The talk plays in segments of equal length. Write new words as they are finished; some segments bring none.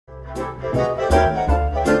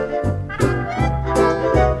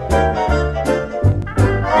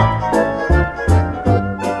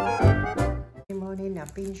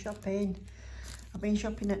I've been shopping. I've been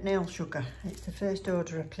shopping at Nail Sugar. It's the first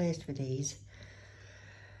order I placed with these.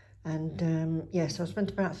 And yes, I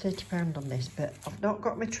spent about £30 on this, but I've not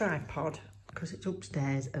got my tripod because it's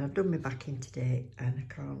upstairs and I've done my backing today and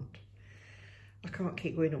I can't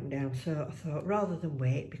keep going up and down. So I thought rather than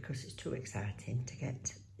wait, because it's too exciting to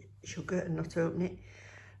get sugar and not open it,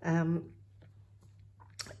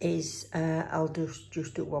 I'll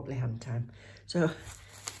just do wobbly hand time. So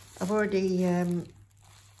I've already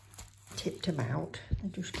tipped them out. They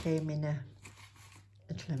just came in a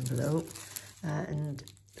little envelope, and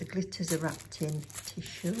the glitters are wrapped in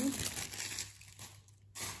tissue.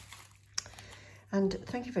 And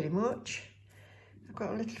thank you very much. I've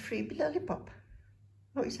got a little freebie lollipop.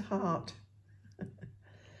 Oh, it's a heart.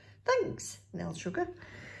 Thanks, Nail Sugar.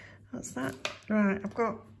 That's that. Right, I've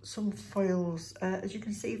got some foils. As you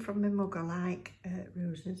can see from my mug, I like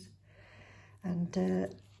roses. And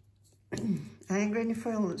I ain't got any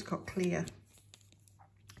foil that's got clear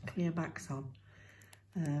backs on.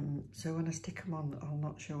 So when I stick them on, I'll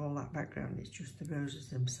not show all that background. It's just the roses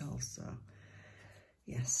themselves. So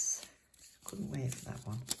yes, couldn't wait for that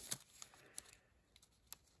one.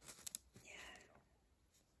 Yeah,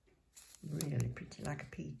 really pretty, like a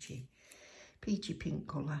peachy pink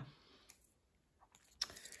colour.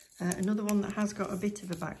 Another one that has got a bit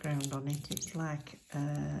of a background on it. It's like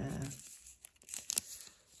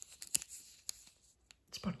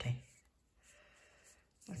spotty,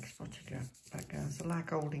 like a spotted background, so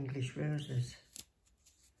like old English roses.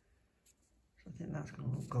 So I think that's going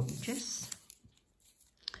to look gorgeous.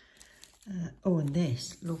 Oh, and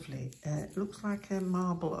this, lovely. Looks like a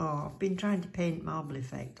marble. Oh, I've been trying to paint marble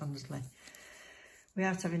effect, honestly.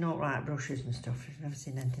 Without having all right brushes and stuff. I've never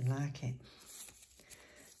seen anything like it.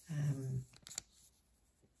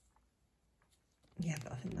 Yeah,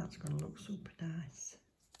 but I think that's going to look super nice.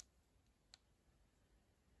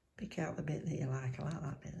 Pick out the bit that you like. I like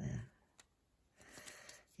that bit there.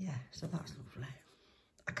 Yeah, so that's lovely.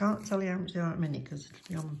 I can't tell you how much they are at a minute because it'll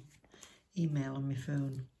be on email on my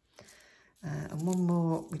phone. And one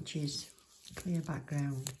more, which is clear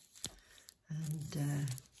background. And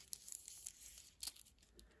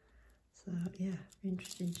so, yeah,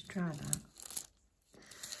 interesting to try that.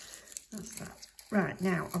 That's that. Right,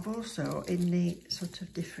 now, I've also, in the sort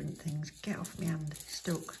of different things, get off my hand,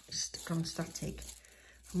 stuck on static.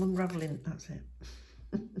 I'm unravelling, that's it.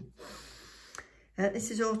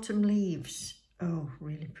 This is Autumn Leaves. Oh,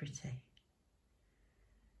 really pretty.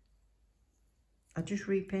 I just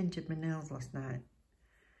repainted my nails last night.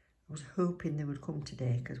 I was hoping they would come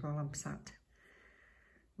today, because while I'm sat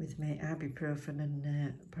with my ibuprofen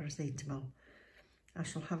and paracetamol, I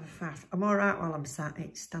shall have a faff. I'm all right while I'm sat.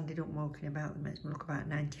 It's standing up walking about that makes me look about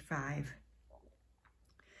 95.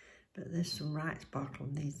 But there's some right sparkle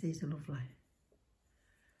on these. These are lovely.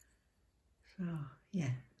 So,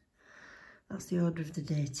 yeah. That's the order of the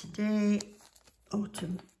day today.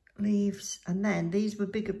 Autumn Leaves. And then these were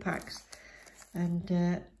bigger packs. And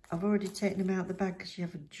I've already taken them out of the bag because you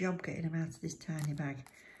have a job getting them out of this tiny bag.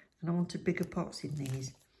 And I wanted bigger pots in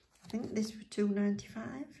these. I think this was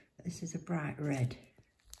 £2.95. This is a bright red.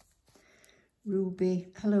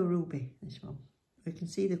 Ruby. Hello Ruby, this one. You can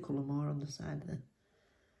see the colour more on the side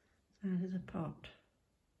of the pot.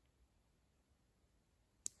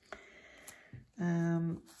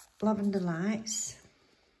 Lavender Lights.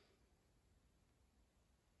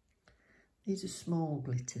 These are small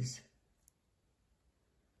glitters.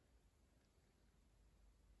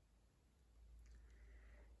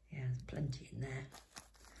 Yeah, there's plenty in there.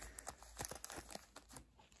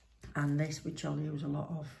 And this, which I'll use a lot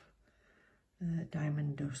of,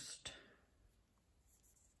 Diamond Dust.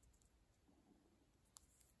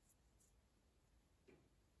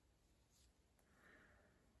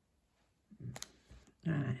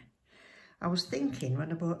 Right. I was thinking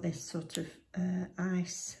when I bought this sort of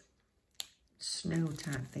ice snow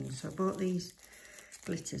type thing. So I bought these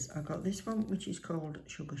glitters. I got this one, which is called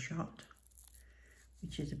Sugar Shot,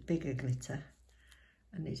 which is a bigger glitter.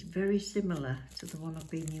 And it's very similar to the one I've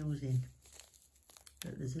been using.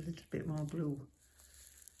 But there's a little bit more blue.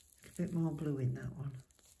 A bit more blue in that one.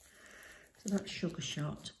 So that's Sugar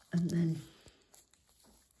Shot. And then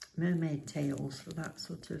Mermaid Tails for that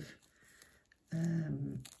sort of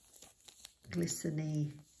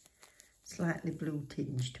glistery, slightly blue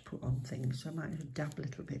tinge to put on things. So I might just dab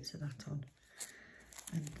little bits of that on.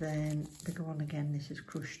 And then they go on again. This is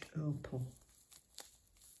Crushed Opal.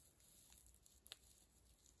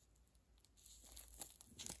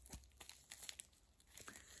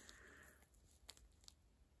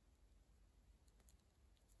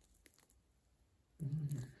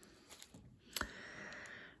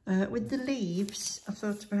 With the leaves, I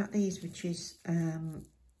thought about these, which is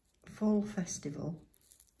Fall Festival.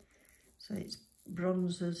 So it's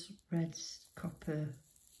bronzes, reds, copper,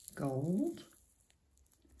 gold.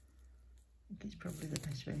 I think it's probably the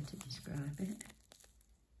best way to describe it.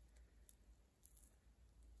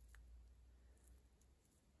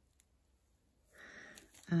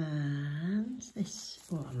 And this,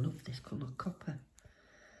 oh, I love this colour, copper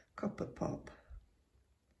pop.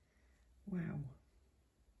 Wow.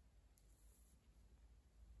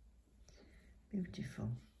 Beautiful.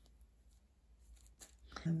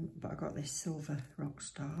 But I got this silver rock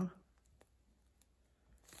star.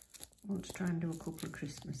 I want to try and do a couple of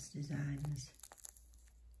Christmas designs.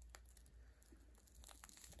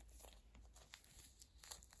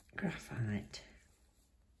 Graphite.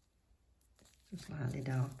 So slightly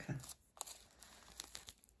darker.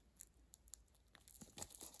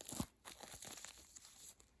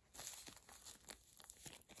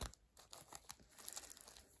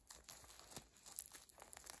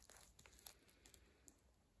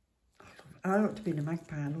 I ought to be a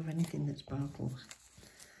magpie. I love anything that sparkles.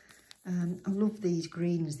 I love these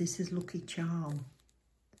greens. This is Lucky Charm.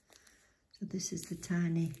 So this is the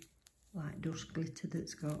tiny, like, dust glitter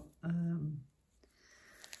that's got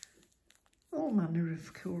all manner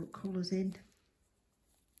of colours in.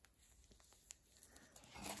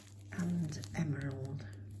 And emerald.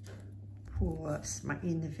 Oh, that's smack you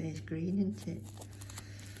in the face green, isn't it?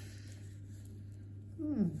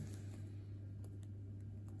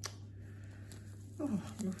 Oh,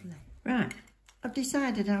 lovely. Right, I've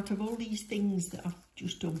decided out of all these things that I've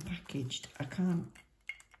just unpackaged, I couldn't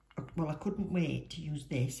wait to use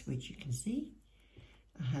this, which you can see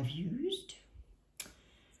I have used.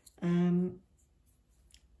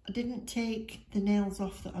 I didn't take the nails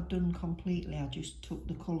off that I'd done completely, I just took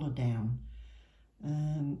the colour down.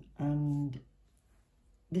 And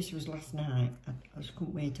this was last night. I just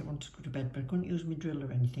couldn't wait, I wanted to go to bed, but I couldn't use my drill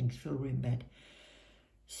or anything because Phil were in bed.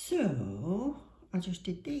 So I just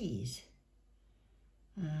did these.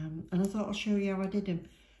 And I thought I'll show you how I did them.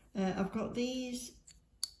 I've got these,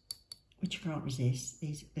 which I can't resist,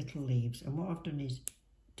 these little leaves. And what I've done is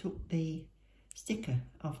took the sticker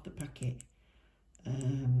off the packet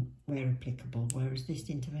where applicable, whereas this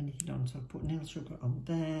didn't have anything on, so I put nail sugar on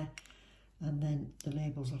there, and then the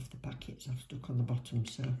labels off the packets I've stuck on the bottom.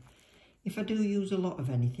 So if I do use a lot of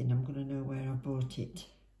anything, I'm going to know where I bought it.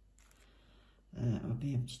 I'll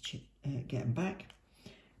be able to get them back.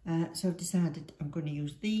 So I've decided I'm going to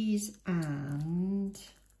use these and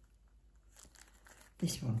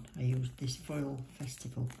this one. I used this Foil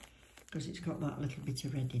Festival because it's got that little bit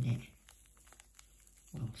of red in it.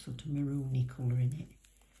 Well, sort of maroony colour in it.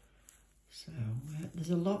 So there's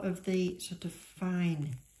a lot of the sort of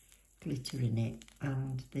fine glitter in it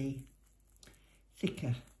and the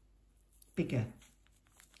thicker, bigger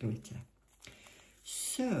glitter.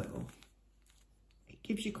 So it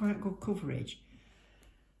gives you quite good coverage.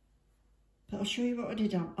 But I'll show you what I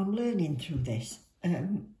did. I'm learning through this.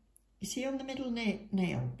 You see on the middle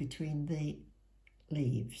nail between the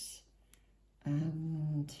leaves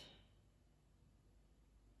and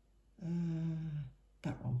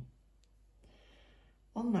that one.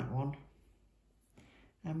 On that one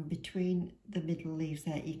and between the middle leaves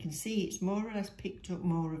there, you can see it's more or less picked up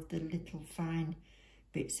more of the little fine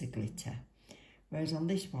bits of glitter. Whereas on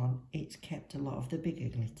this one, it's kept a lot of the bigger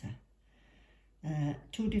glitter.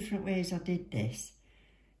 Two different ways I did this.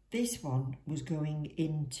 This one was going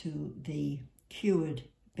into the cured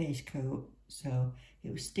base coat, so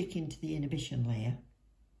it was sticking to the inhibition layer.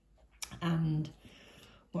 And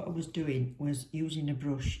what I was doing was using a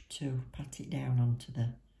brush to pat it down onto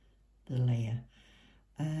the layer.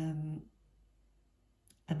 And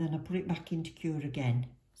then I put it back into cure again,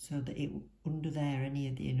 so that it under there, any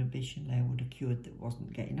of the inhibition layer would have cured that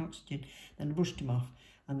wasn't getting oxygen. Then I brushed them off,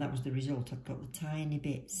 and that was the result. I've got the tiny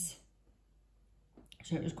bits.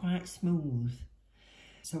 So it was quite smooth.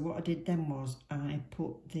 So what I did then was I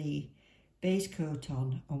put the base coat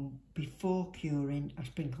on, and before curing I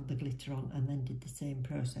sprinkled the glitter on and then did the same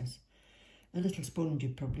process. A little sponge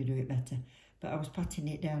would probably do it better, but I was patting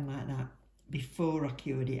it down like that before I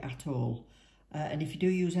cured it at all. And if you do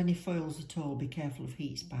use any foils at all, be careful of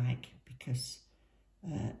heat spike, because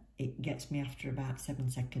it gets me after about 7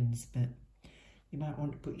 seconds, but you might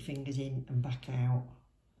want to put your fingers in and back out,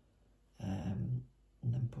 and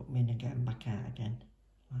then put them in again and back out again,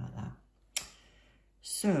 like that.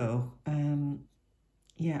 So,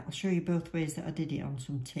 yeah, I'll show you both ways that I did it on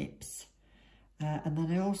some tips. And then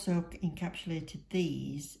I also encapsulated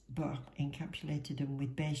these, but I encapsulated them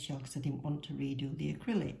with base gel because I didn't want to redo the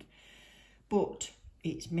acrylic. but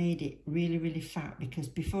it's made it really, really fat, because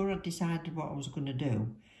before I decided what I was going to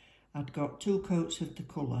do, I'd got 2 coats of the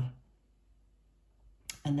colour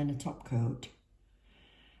and then a top coat,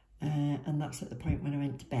 and that's at the point when I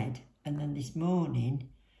went to bed. And then this morning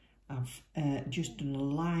I've just done a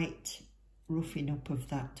light roughing up of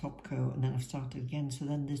that top coat, and then I've started again. So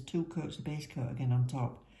then there's 2 coats of base coat again on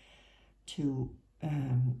top to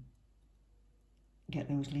get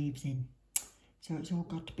those leaves in. So it's all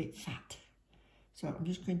got a bit fat. So I'm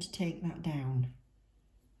just going to take that down.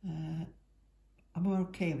 I'm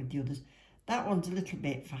okay with the others. That one's a little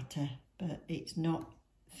bit fatter, but it's not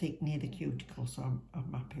thick near the cuticle, so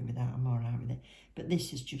I'm happy with that. I'm all right with it. But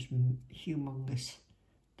this is just humongous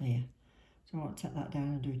there. So I want to take that down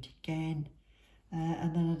and do it again.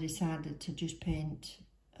 And then I decided to just paint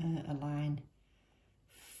a line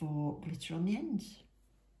for glitter on the ends.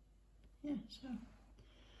 Yeah, so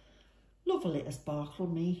love a little sparkle,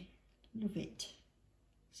 me. Love it.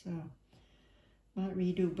 So might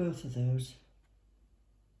redo both of those.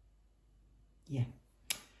 Yeah,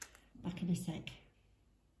 back in a sec.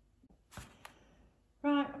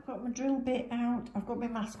 Right, I've got my drill bit out. I've got my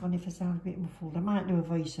mask on if I sound a bit muffled. I might do a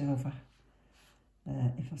voiceover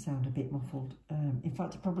if I sound a bit muffled. In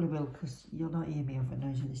fact, I probably will, because you'll not hear me over the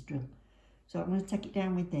noise of this drill. So I'm going to take it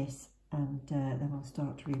down with this, and then I'll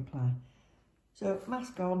start to reapply. So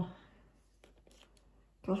mask on,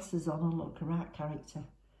 glasses on, and look a right character.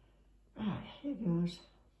 Right, here goes.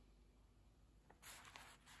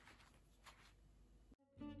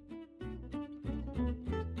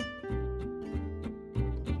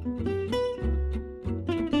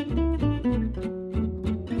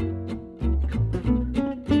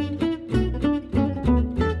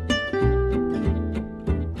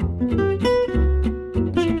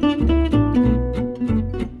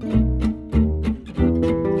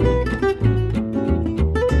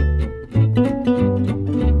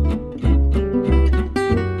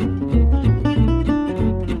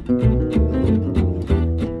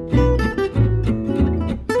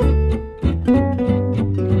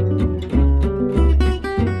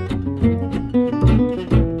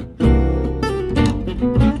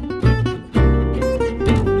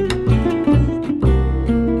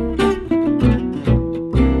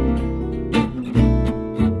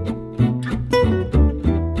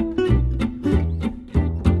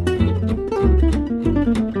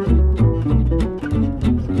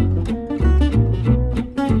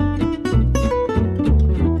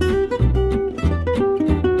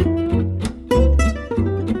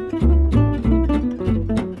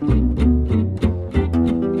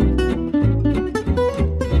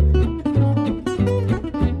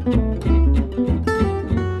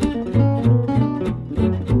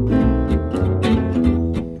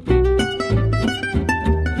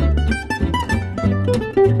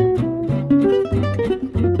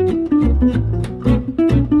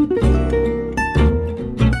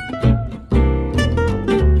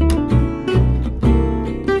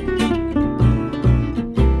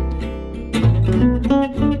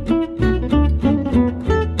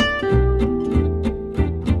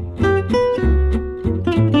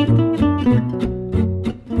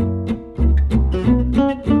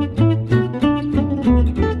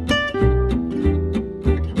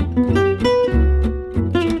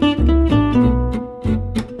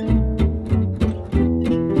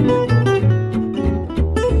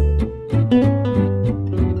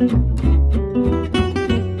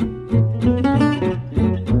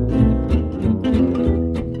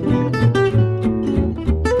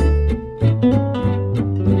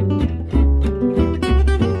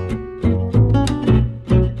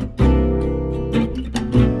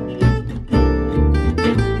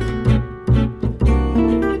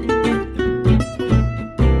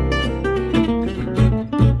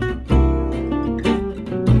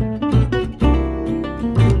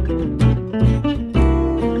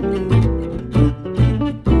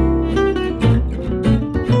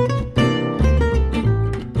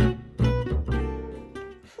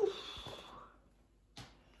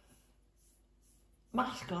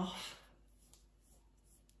 Mask off.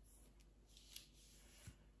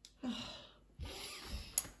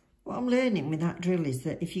 What I'm learning with that drill is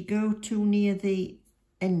that if you go too near the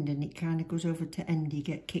end and it kind of goes over to end, you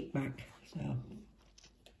get kickback. So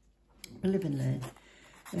I live and learn.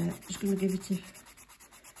 Just going to give it a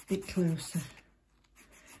bit closer.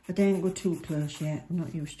 I don't go too close yet. I'm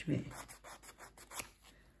not used to it.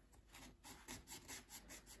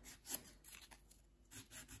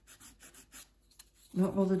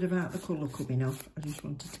 Not bothered about the colour coming off. I just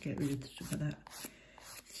wanted to get rid of some of that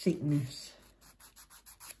thickness.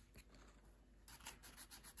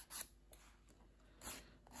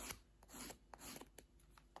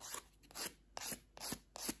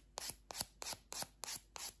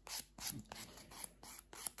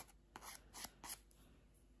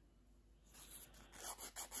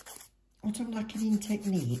 what I'm lacking in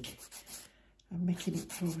technique, I'm making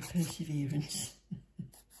it through with perseverance.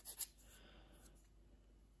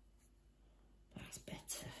 That's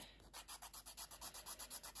better.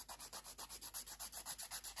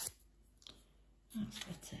 That's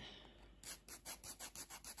better.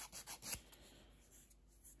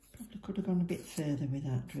 Probably could have gone a bit further with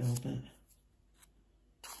that drill, but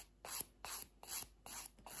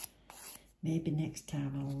maybe next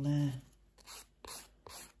time I'll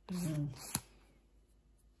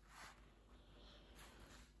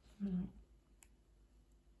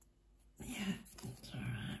yeah, it's all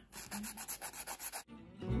right.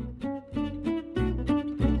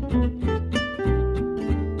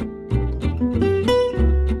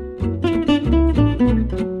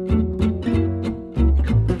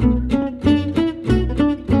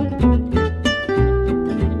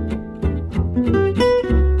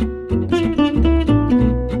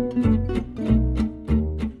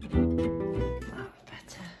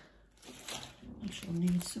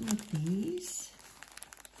 Some of these.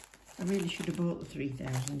 I really should have bought the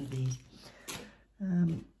 3,000 of these.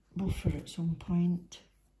 Buffer at some point.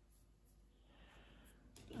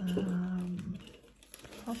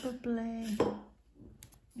 Probably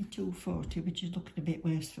my 240, which is looking a bit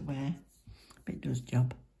worse for wear, but it does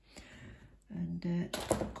job. And a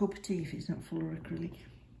cup of tea if it's not full of acrylic.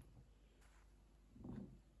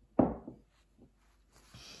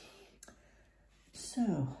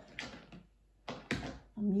 So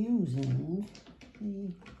I'm using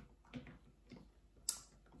the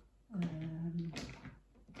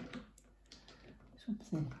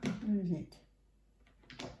something, where is it?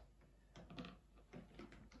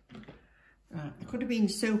 Right, I could have been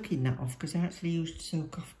soaking that off because I actually used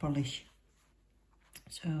soak off polish.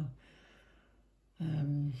 So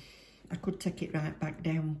I could take it right back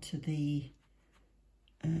down to the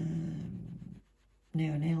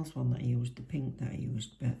Nail Nails one that I used, the pink that I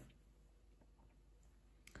used, but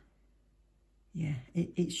yeah,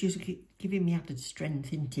 it's just giving me added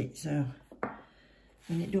strength, isn't it? So,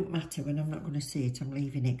 and it don't matter when I'm not going to see it, I'm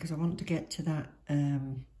leaving it because I want to get to that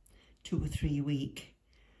 2 or 3 week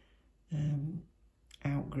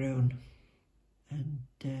outgrown, and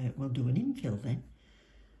we'll do an infill then.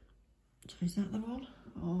 So is that the one?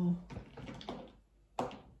 Oh.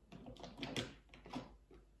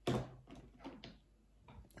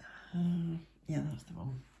 Yeah, that's the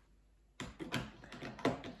one.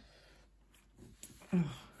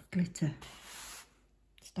 Oh, glitter.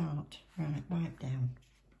 Start. Right, wipe down.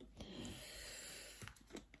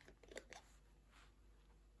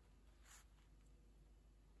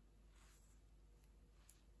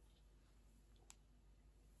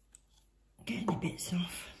 Getting a bit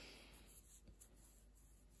soft.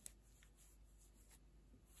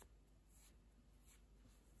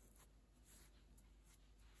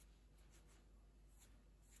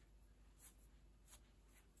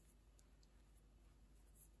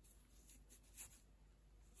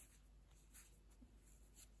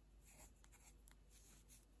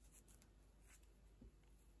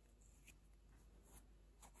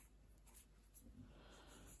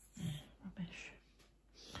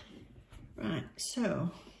 Right, so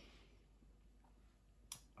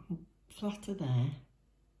I'll flatter there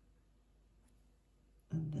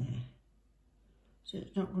and there, so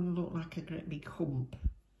it's not going to look like a great big hump,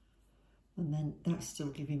 and then that's still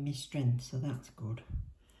giving me strength, so that's good,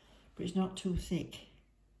 but it's not too thick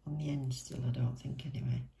on the end still, I don't think,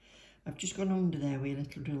 anyway. I've just gone under there with a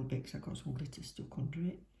little drill bit because I've got some glitter stuck under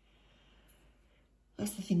it.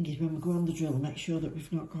 That's the thing, is when we go on the drill, make sure that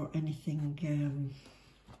we've not got anything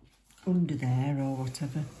under there or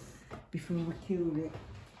whatever before we cure it.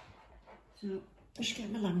 So just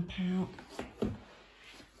get my lamp out.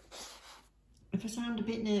 If I sound a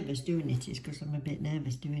bit nervous doing it, it's because I'm a bit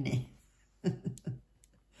nervous doing it.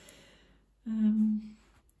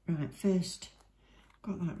 Right, first,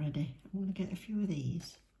 got that ready. I'm going to get a few of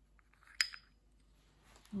these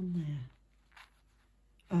on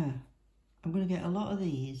there. I'm going to get a lot of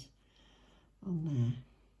these on there.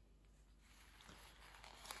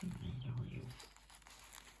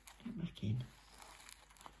 Get back in.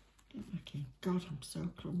 Get back in. God, I'm so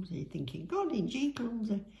clumsy. Thinking, God, in G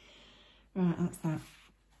clumsy. Right, that's that.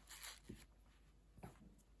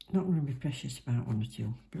 Not going to be precious about one or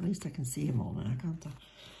two, but at least I can see them all now, can't I?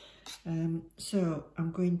 So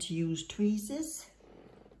I'm going to use tweezers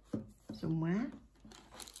somewhere.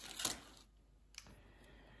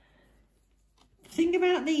 The thing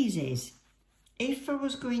about these is, if I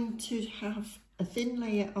was going to have a thin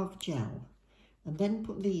layer of gel and then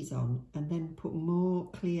put these on and then put more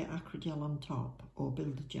clear acrogel on top, or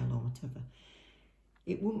builder gel or whatever,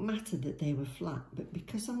 it wouldn't matter that they were flat, but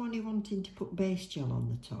because I'm only wanting to put base gel on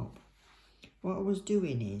the top, what I was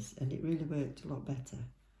doing is, and it really worked a lot better,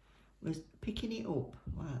 was picking it up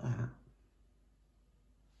like that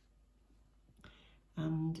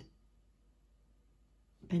and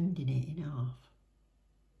bending it in half.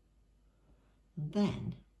 And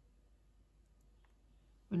then,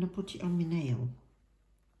 when I put it on my nail,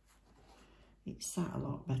 it sat a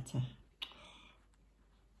lot better.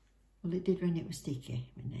 Well, it did when it was sticky,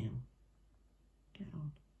 my nail. Get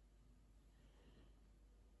on.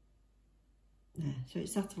 There, so it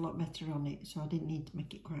sat a lot better on it, so I didn't need to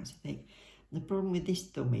make it quite so thick. The problem with this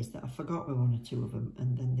thumb is that I forgot with one or two of them,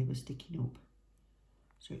 and then they were sticking up.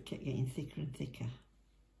 So it kept getting thicker and thicker.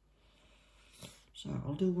 So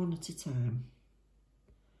I'll do one at a time.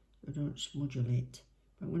 I don't smudgel it.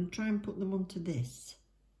 But I'm going to try and put them onto this.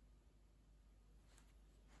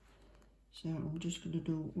 So I'm just going to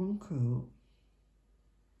do one coat.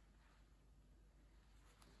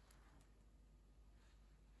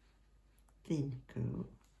 Thin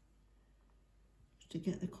coat. Just to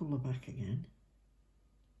get the colour back again.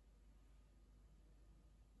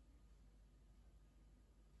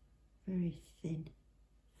 Very thin.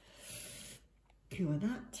 Cure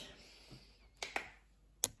that.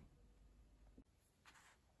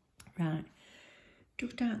 Right,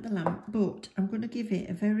 took out the lamp, but I'm going to give it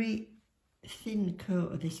a very thin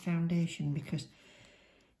coat of this foundation because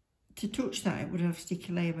to touch that it would have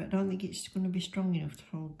sticky layer, but I don't think it's going to be strong enough to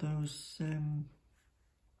hold those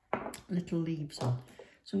little leaves on.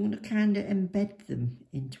 So I'm going to kind of embed them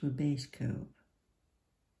into a base coat.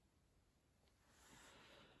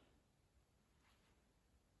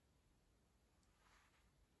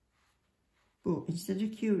 But instead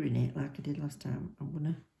of curing it like I did last time, I'm going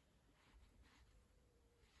to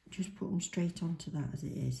just put them straight onto that as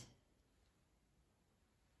it is.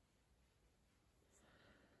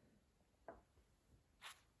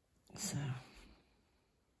 So.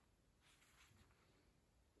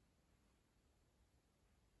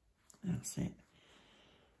 That's it.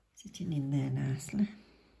 Sitting in there nicely.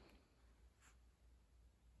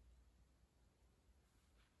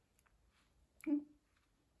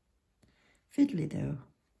 Fiddly though.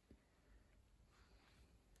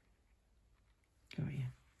 Got you.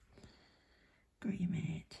 Got you,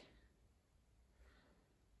 mate.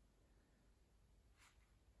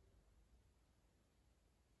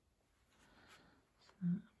 So.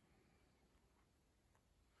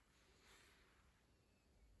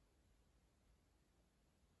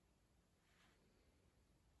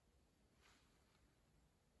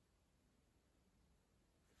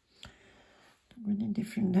 Going in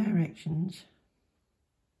different directions.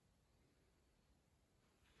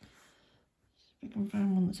 See if I can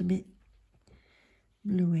find one that's a bit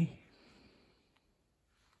bluey.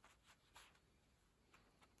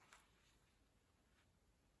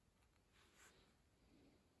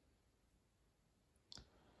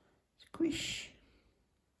 Squish.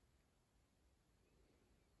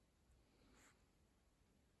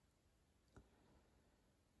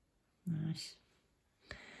 Nice.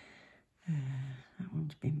 That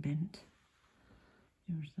one's been bent.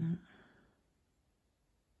 There's that.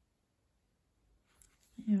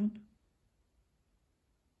 Hang on.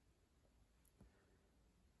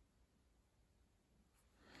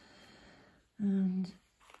 And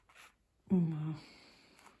one more.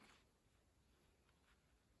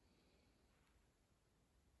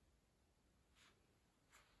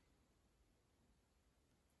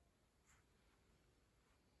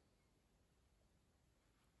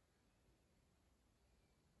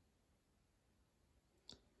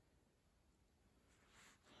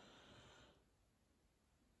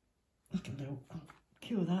 That'll do. I'll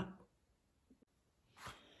cure that.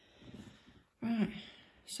 Right,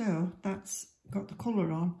 so that's got the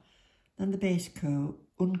colour on, then the base coat,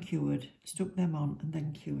 uncured, stuck them on and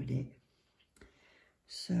then cured it.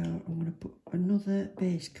 So I'm going to put another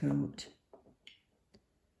base coat.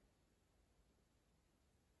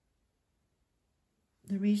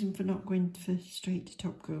 The reason for not going for straight to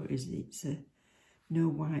top coat is it's a no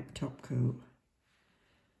wipe top coat.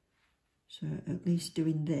 So at least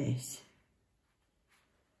doing this,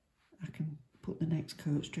 I can put the next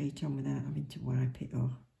coat straight on without having to wipe it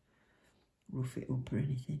or rough it up or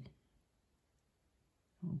anything.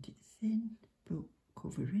 I want it thin but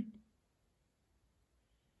covering.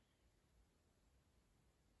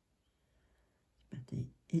 But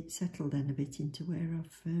it settled then a bit into where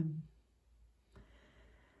where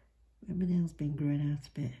my nail's been growing out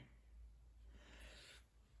a bit.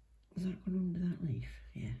 Was that one under that leaf?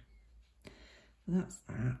 Yeah. So that's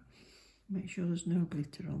that. Make sure there's no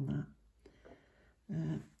glitter on that.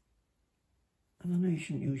 And I know you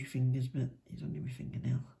shouldn't use your fingers, but it's only my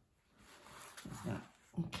fingernail. Like that.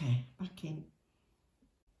 Okay, back in.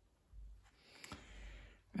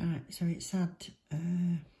 Right, so it's had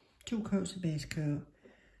 2 coats of base coat,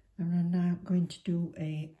 and I'm now going to do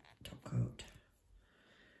a top coat,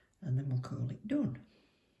 and then we'll call it done.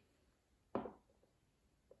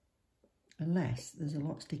 Unless there's a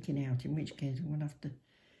lot sticking out, in which case I'm going to have to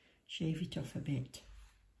shave it off a bit.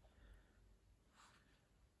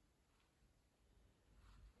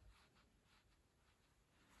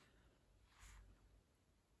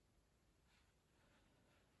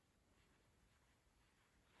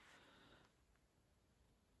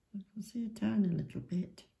 I can see a tiny little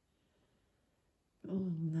bit, but other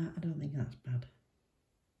than that, I don't think that's bad.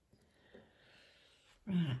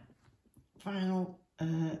 Right, final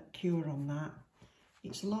cure on that.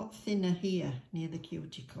 It's a lot thinner here near the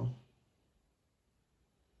cuticle.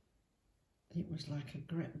 It was like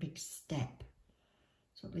a great big step,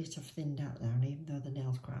 so at least I've thinned out down, even though the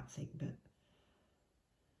nail's quite thick, but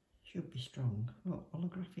should be strong. Oh,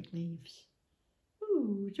 holographic leaves.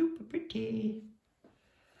 Ooh, super pretty.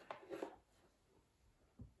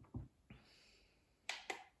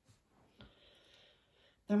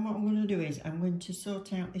 Then what I'm going to do is I'm going to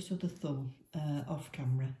sort out this other thumb off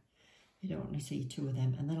camera. You don't want to see 2 of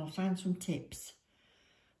them. And then I'll find some tips.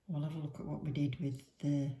 We'll have a look at what we did with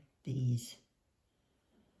these.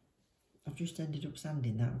 I've just ended up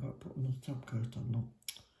sanding that. I've got to put another top coat on them.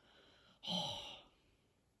 Oh,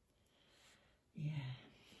 yeah.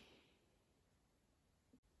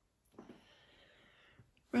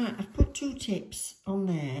 Right, I've put 2 tips on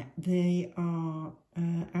there. They are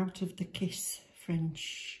out of the Kiss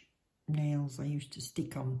French nails I used to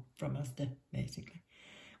stick on from Asda, basically,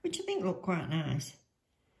 which I think look quite nice.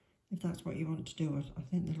 If that's what you want to do, I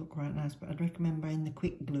think they look quite nice, but I'd recommend buying the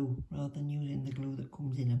quick glue rather than using the glue that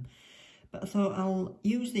comes in them. But I thought I'll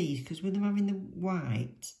use these because with them having the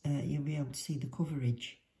white, you'll be able to see the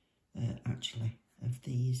coverage, actually, of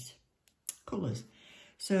these colours.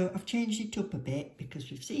 So I've changed it up a bit because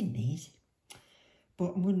we've seen these,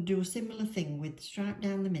 but I'm going to do a similar thing with stripe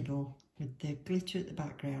down the middle, with the glitter at the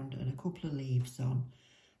background and a couple of leaves on,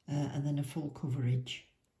 and then a full coverage.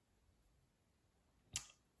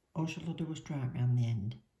 Or shall I do a stripe round the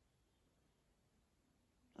end?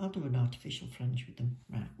 I'll do an artificial fringe with them.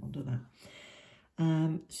 Right, we'll do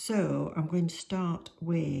that. So I'm going to start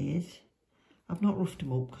with, I've not roughed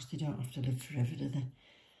them up because they don't have to live forever, do they?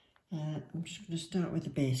 I'm just going to start with the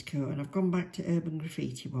base coat, and I've gone back to Urban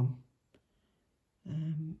Graffiti one.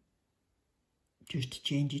 Just to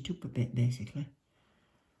change it up a bit, basically.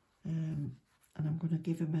 And I'm going to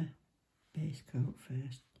give them a base coat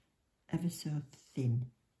first. Ever so thin.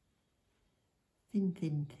 Thin,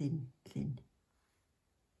 thin, thin, thin.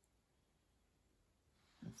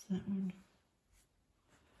 That's that one.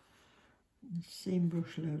 The same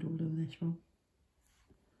brush load will do this one.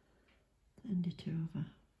 Turn it over.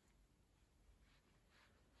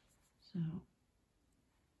 So,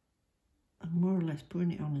 I'm more or less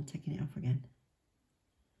putting it on and taking it off again.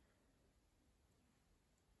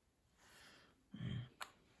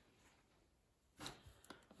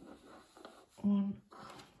 One,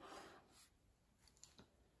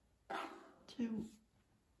 2.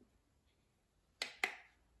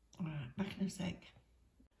 Right, back in a sec.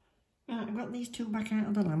 Right, I've got these 2 back out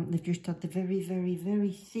of the lamp. They've just had the very, very,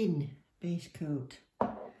 very thin base coat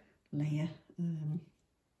layer.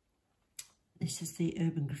 This is the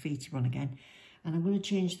Urban Graffiti one again. And I'm going to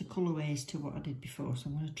change the colourways to what I did before. So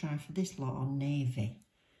I'm going to try for this lot on navy.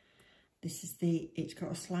 This is it's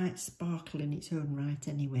got a slight sparkle in its own right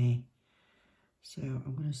anyway. So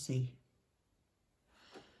I'm going to see.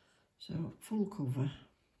 So full cover.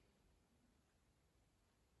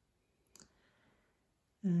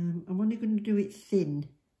 I'm only going to do it thin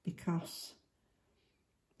because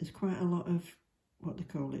there's quite a lot of, what they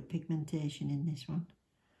call it, pigmentation in this one.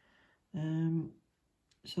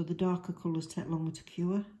 So the darker colours take longer to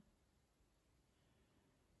cure.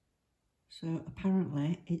 So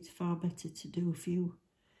apparently it's far better to do a few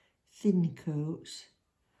thin coats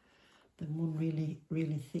than one really,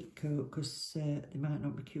 really thick coat, because they might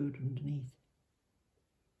not be cured underneath.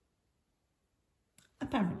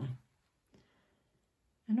 Apparently.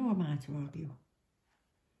 I know I might argue.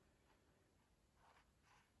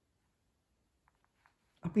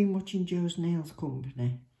 I've been watching Jo's Nails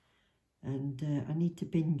Company, and I need to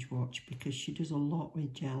binge watch because she does a lot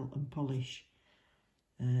with gel and polish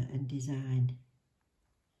and design.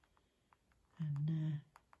 And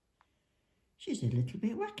she's a little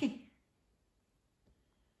bit wacky,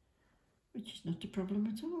 which is not a problem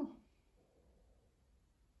at all.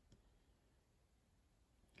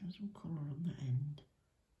 Get some colour on the end.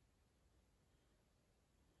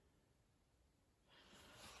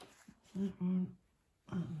 That one,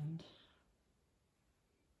 and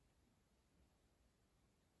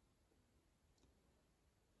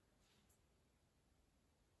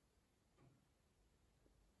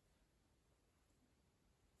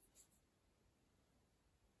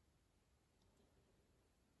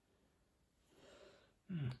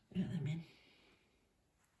right, get them in.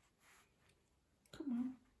 Come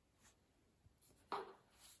on.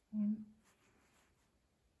 1,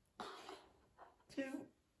 2.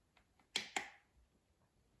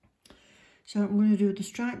 So I'm going to do the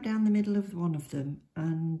stripe down the middle of one of them,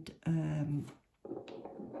 and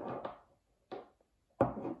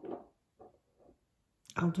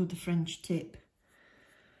I'll do the French tip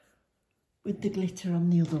with the glitter on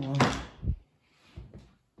the other one.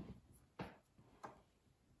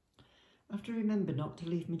 I have to remember not to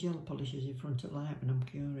leave my gel polishes in front of light when I'm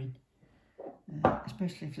curing,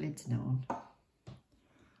 especially if lid's not on.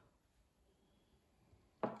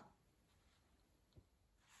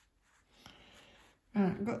 Right,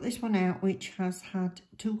 I've got this one out which has had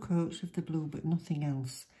 2 coats of the blue but nothing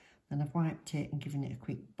else. Then I've wiped it and given it a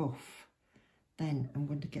quick buff. Then I'm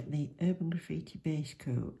going to get the Urban Graffiti base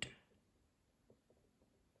coat.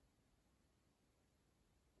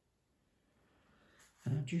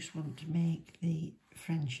 And I just want to make the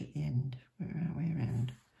French at the end, right way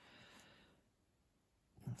around.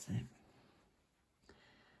 That's it.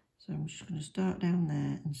 So I'm just going to start down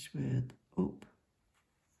there and swerve up.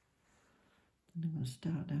 And I'm going to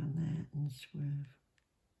start down there and swerve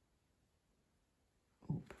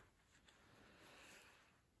up.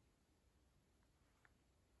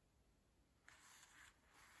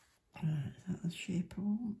 Right, is that the shape I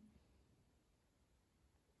want?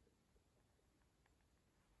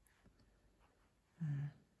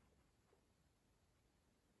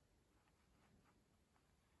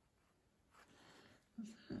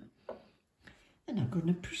 And I'm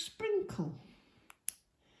going to sprinkle.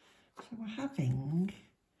 So we're having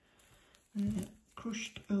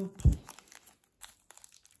crushed opal.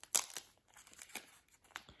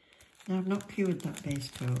 Now I've not cured that base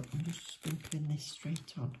coat, I'm just sprinkling this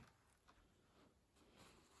straight on.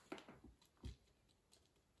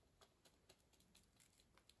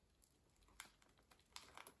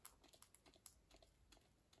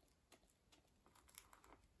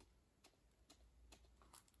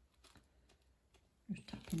 Just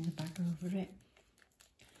tapping the bag over it.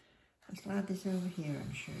 I'll slide this over here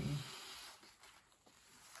and show you.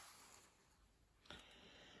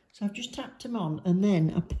 So I've just tapped them on, and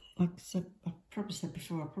then, like I probably said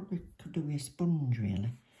before, I probably could do with a sponge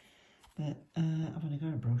really. But I've only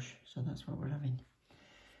got a brush, so that's what we're having.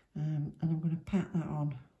 And I'm going to pat that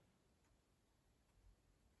on.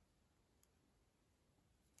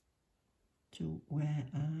 To where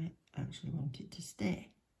I actually want it to stay.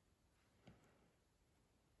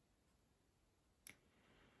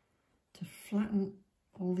 To flatten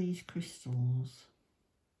all these crystals,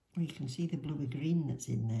 well, you can see the bluey green that's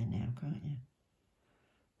in there now, can't you?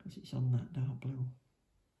 Because it's on that dark blue.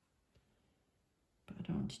 But I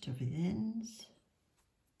don't want it over the ends.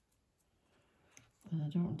 And I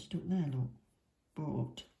don't want it up there, look.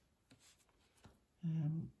 But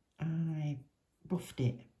I buffed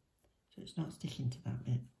it, so it's not sticking to that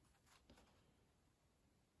bit.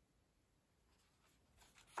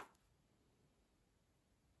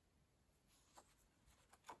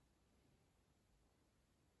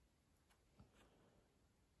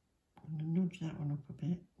 I'm going to nudge that one up a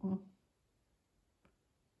bit. Oh.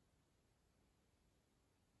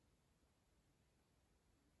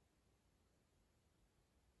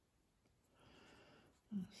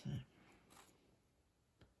 That's it.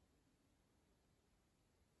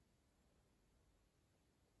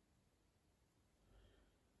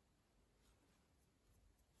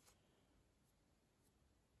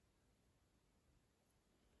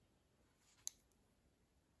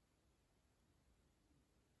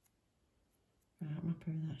 Right, I'm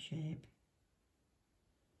happy with that shape.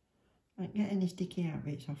 I won't get any sticky out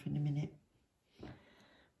bits off in a minute.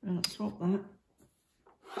 Right, swap that.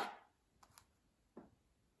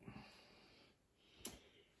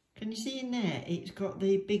 Can you see in there, it's got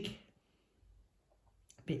the big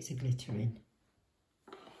bits of glitter in,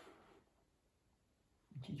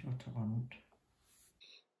 which is what I want.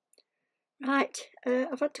 Right,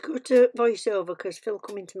 I've had to go to voiceover because Phil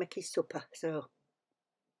come in to make his supper, so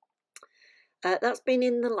that's been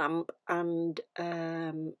in the lamp and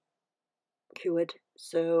cured,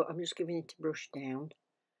 so I'm just giving it a brush down,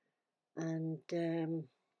 and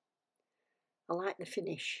I like the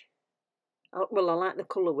finish. Well, I like the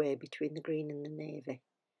colourway between the green and the navy.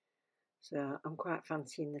 So I'm quite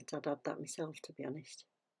fancying that I'd add that myself, to be honest.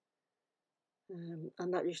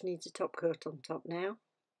 And that just needs a top coat on top now.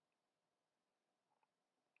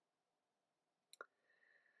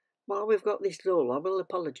 While we've got this lull, I will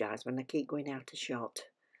apologise when I keep going out of shot.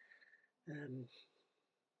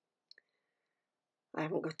 I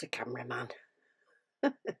haven't got a cameraman.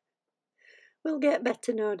 We'll get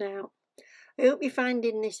better, no doubt. I hope you're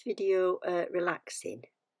finding this video relaxing.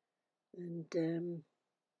 And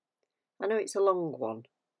I know it's a long one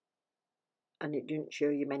and it didn't show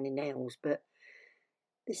you many nails, but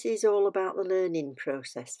this is all about the learning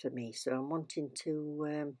process for me. So I'm wanting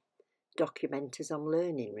to document as I'm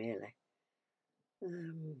learning, really.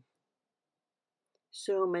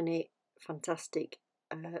 So many fantastic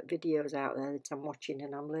videos out there that I'm watching,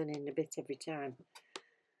 and I'm learning a bit every time.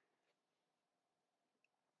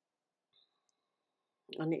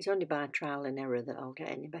 And it's only by trial and error that I'll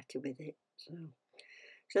get any better with it.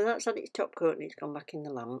 So that's had its top coat and it's gone back in the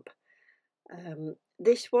lamp.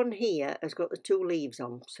 This one here has got the 2 leaves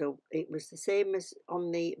on, so it was the same as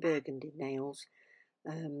on the burgundy nails.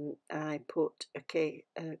 I put a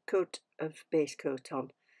coat of base coat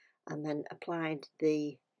on and then applied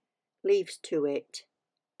the leaves to it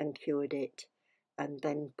and cured it, and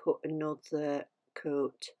then put another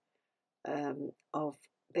coat of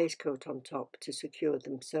base coat on top to secure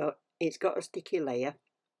them. So it's got a sticky layer,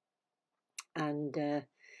 and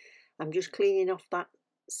I'm just cleaning off that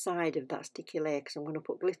side of that sticky layer because I'm going to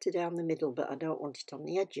put glitter down the middle, but I don't want it on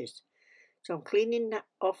the edges. So I'm cleaning that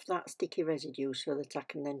off that sticky residue so that I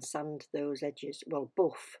can then sand those edges, well,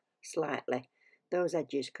 buff slightly those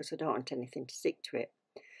edges, because I don't want anything to stick to it.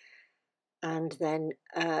 And then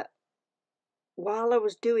while I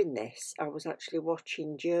was doing this, I was actually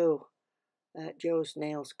watching Joe's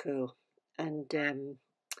Nails Co, and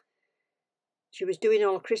she was doing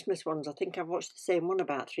all the Christmas ones. I think I've watched the same one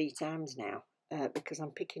about 3 times now, because I'm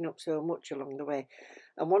picking up so much along the way.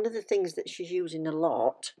 And one of the things that she's using a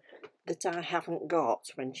lot that I haven't got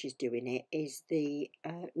when she's doing it is the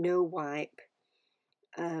no wipe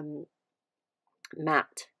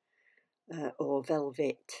matte or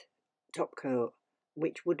velvet top coat,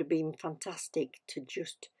 which would have been fantastic to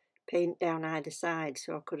just paint down either side.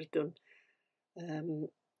 So I could have done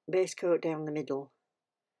base coat down the middle,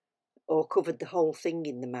 or covered the whole thing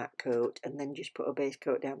in the matte coat and then just put a base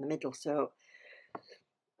coat down the middle. So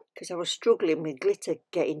because I was struggling with glitter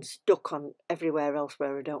getting stuck on everywhere else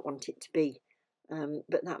where I don't want it to be,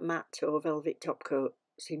 but that matte or velvet top coat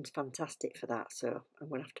seems fantastic for that, so I'm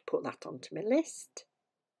going to have to put that onto my list.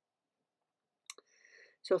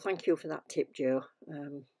 So thank you for that tip, Joe.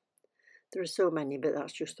 There are so many, but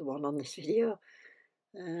that's just the one on this video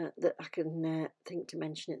that I can think to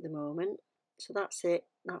mention at the moment. So that's it.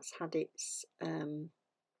 That's had its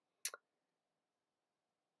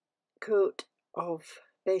coat of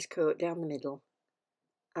base coat down the middle,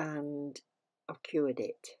 and I've cured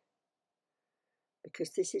it,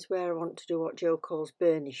 because this is where I want to do what Joe calls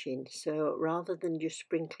burnishing. So rather than just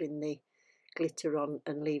sprinkling the glitter on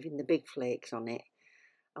and leaving the big flakes on it,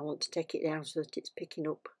 I want to take it down so that it's picking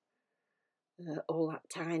up all that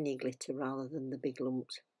tiny glitter rather than the big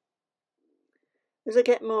lumps. As I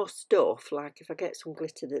get more stuff, like if I get some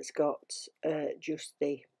glitter that's got just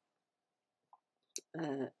the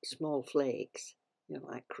small flakes, you know,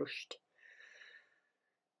 like crushed,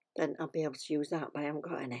 then I'll be able to use that, but I haven't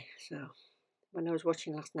got any. So when I was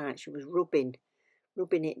watching last night, she was rubbing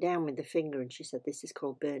it down with the finger, and she said this is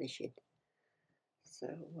called burnishing. So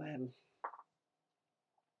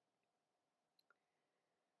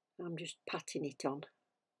I'm just patting it on.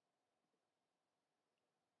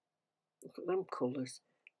 Look at them colours.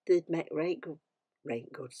 They'd make right good,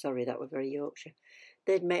 sorry, that were very Yorkshire.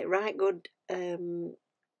 They'd make right good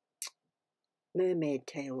mermaid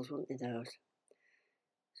tails, wouldn't they, those?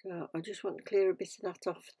 So I just want to clear a bit of that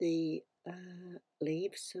off the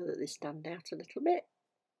leaves so that they stand out a little bit.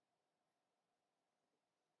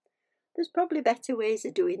 There's probably better ways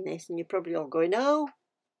of doing this, and you're probably all going, oh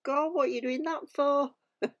God, what are you doing that for?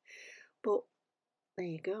 But there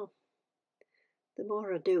you go. The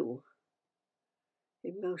more I do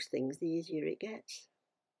in most things, the easier it gets.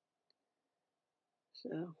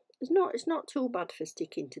 So it's not too bad for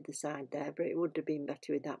sticking to the side there, but it would have been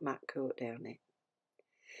better with that matte coat down it.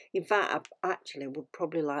 In fact, I actually would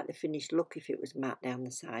probably like the finished look if it was matte down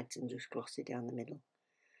the sides and just glossy down the middle.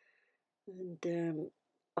 And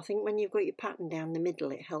I think when you've got your pattern down the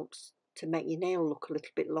middle, it helps to make your nail look a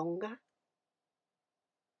little bit longer.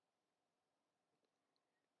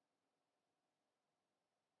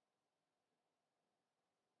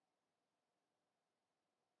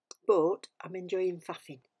 But I'm enjoying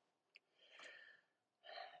faffing.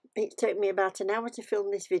 It's taken me about an hour to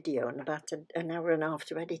film this video and about an hour and a half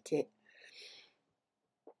to edit it.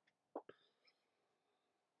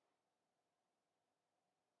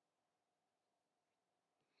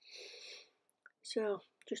 So,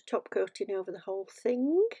 just top coating over the whole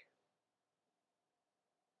thing.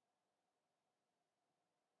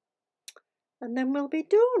 And then we'll be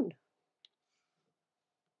done.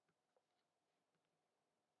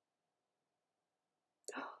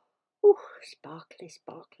 Oh, sparkly,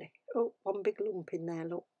 sparkly. Oh, one big lump in there,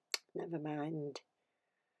 look. Never mind.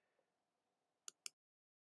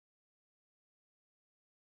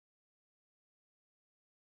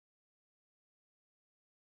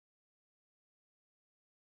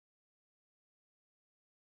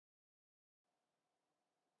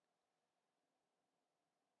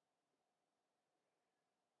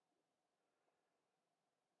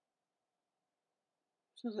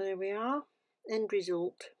 So there we are, end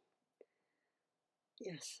result.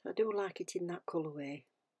 Yes, I do like it in that colourway.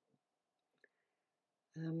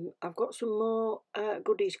 I've got some more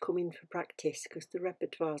goodies coming for practice because the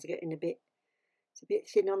repertoire's getting it's a bit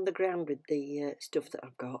thin on the ground with the stuff that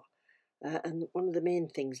I've got. And one of the main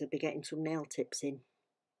things will be getting some nail tips in.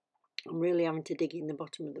 I'm really having to dig in the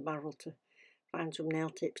bottom of the barrel to find some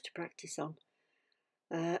nail tips to practice on.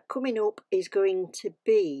 Coming up is going to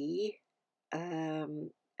be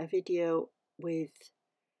a video with,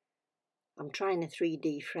 I'm trying a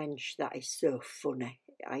 3D French that is so funny,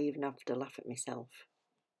 I even have to laugh at myself.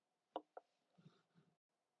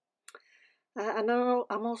 I know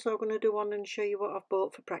I'm also going to do one and show you what I've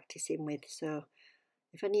bought for practicing with, so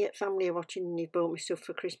if any family are watching and you've bought me stuff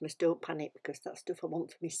for Christmas, don't panic because that's stuff I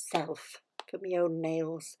want for myself, for my own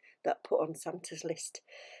nails that I put on Santa's list.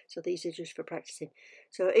 So these are just for practicing.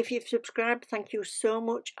 So if you've subscribed, thank you so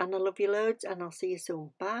much and I love you loads and I'll see you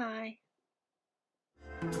soon. Bye.